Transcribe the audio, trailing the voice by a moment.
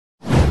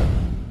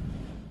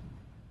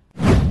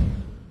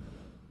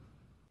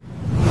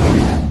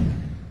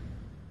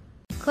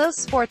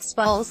Close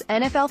SportsPulse,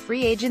 NFL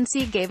free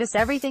agency gave us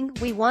everything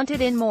we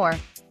wanted and more.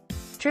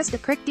 Trysta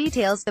Krick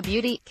details the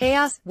beauty,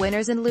 chaos,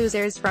 winners and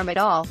losers from it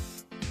all.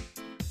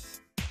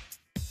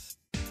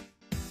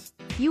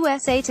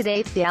 USA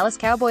Today: The Dallas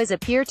Cowboys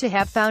appear to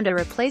have found a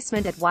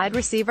replacement at wide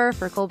receiver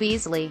for Cole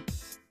Beasley.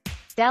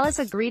 Dallas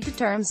agreed to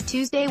terms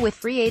Tuesday with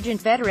free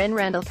agent veteran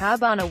Randall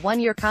Cobb on a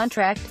one-year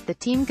contract, the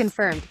team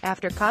confirmed,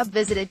 after Cobb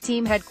visited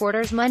team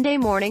headquarters Monday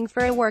morning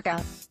for a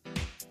workout.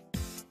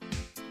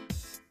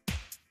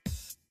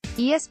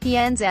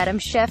 ESPN's Adam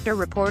Schefter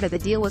reported the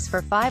deal was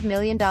for $5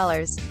 million.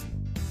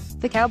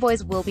 The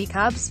Cowboys will be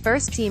Cobb's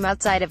first team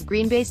outside of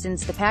Green Bay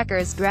since the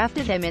Packers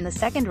drafted him in the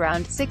second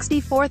round,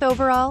 64th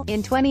overall,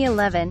 in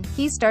 2011.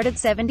 He started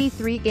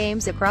 73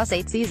 games across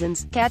 8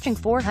 seasons, catching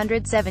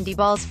 470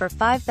 balls for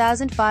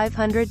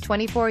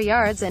 5,524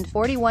 yards and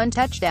 41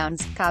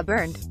 touchdowns. Cobb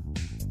earned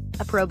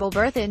a Pro Bowl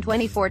berth in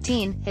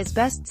 2014, his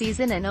best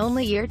season and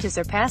only year to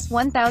surpass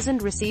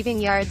 1,000 receiving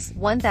yards,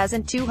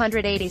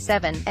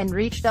 1,287, and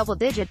reach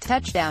double-digit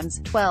touchdowns,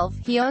 12.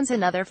 He owns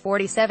another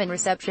 47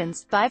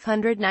 receptions,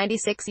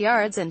 596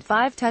 yards and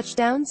 5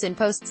 touchdowns in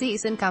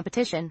postseason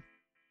competition.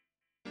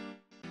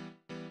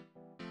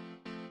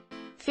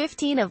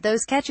 15 of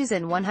those catches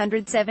and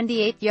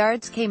 178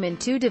 yards came in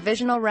 2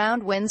 divisional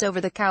round wins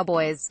over the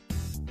Cowboys.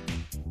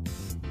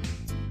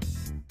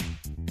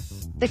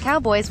 The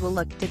Cowboys will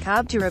look to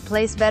Cobb to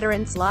replace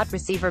veteran slot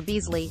receiver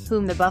Beasley,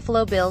 whom the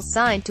Buffalo Bills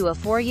signed to a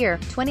 4-year,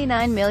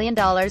 $29 million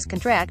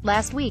contract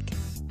last week.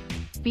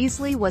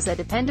 Beasley was a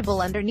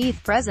dependable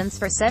underneath presence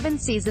for 7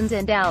 seasons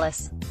in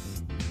Dallas.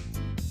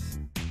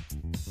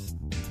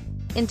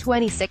 In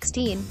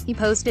 2016, he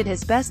posted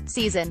his best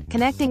season,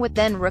 connecting with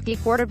then-rookie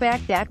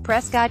quarterback Dak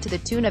Prescott to the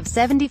tune of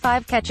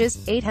 75 catches,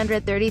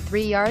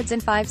 833 yards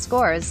and 5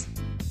 scores.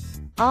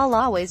 I'll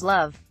always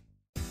love.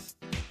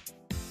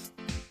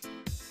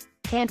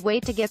 Can't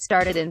wait to get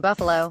started in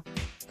Buffalo.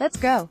 Let's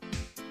go.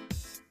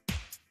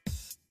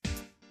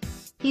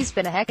 He's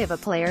been a heck of a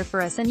player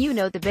for us, and you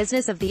know the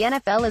business of the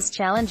NFL is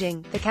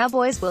challenging. The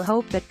Cowboys will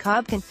hope that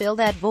Cobb can fill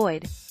that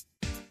void.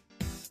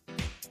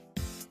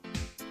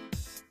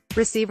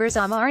 Receivers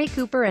Amari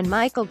Cooper and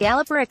Michael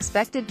Gallup are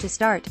expected to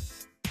start.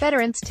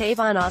 Veterans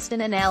Tavon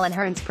Austin and Allen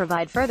Hurns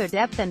provide further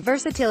depth and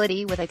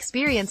versatility with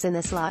experience in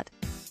the slot.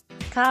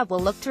 Cobb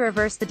will look to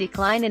reverse the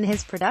decline in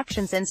his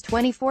production since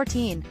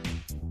 2014.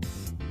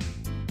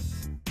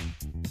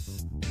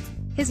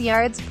 His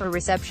yards per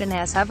reception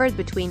has hovered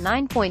between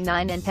 9.9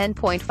 and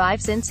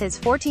 10.5 since his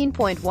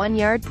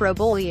 14.1-yard Pro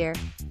Bowl year.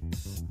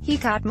 He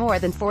caught more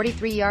than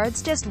 43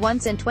 yards just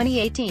once in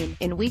 2018.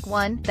 In Week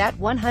 1, that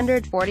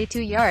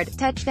 142-yard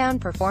touchdown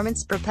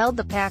performance propelled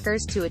the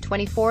Packers to a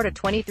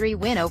 24-23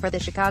 win over the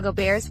Chicago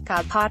Bears.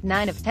 Cobb caught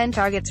 9 of 10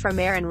 targets from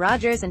Aaron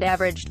Rodgers and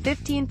averaged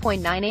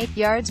 15.98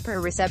 yards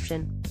per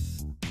reception.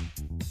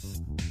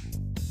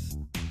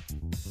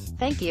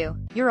 Thank you.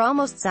 You're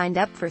almost signed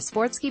up for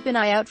sports. Keep an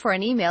eye out for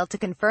an email to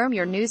confirm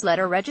your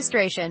newsletter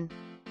registration.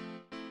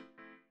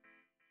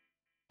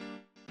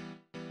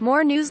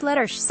 More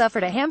newsletter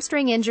suffered a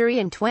hamstring injury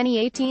in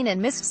 2018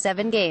 and missed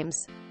 7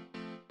 games.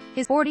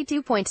 His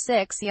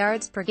 42.6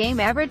 yards per game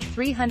average,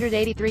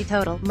 383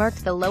 total,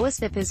 marked the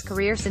lowest of his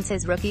career since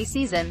his rookie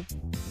season.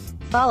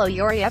 Follow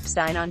Yori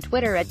Epstein on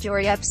Twitter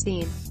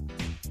 @YoriEpstein.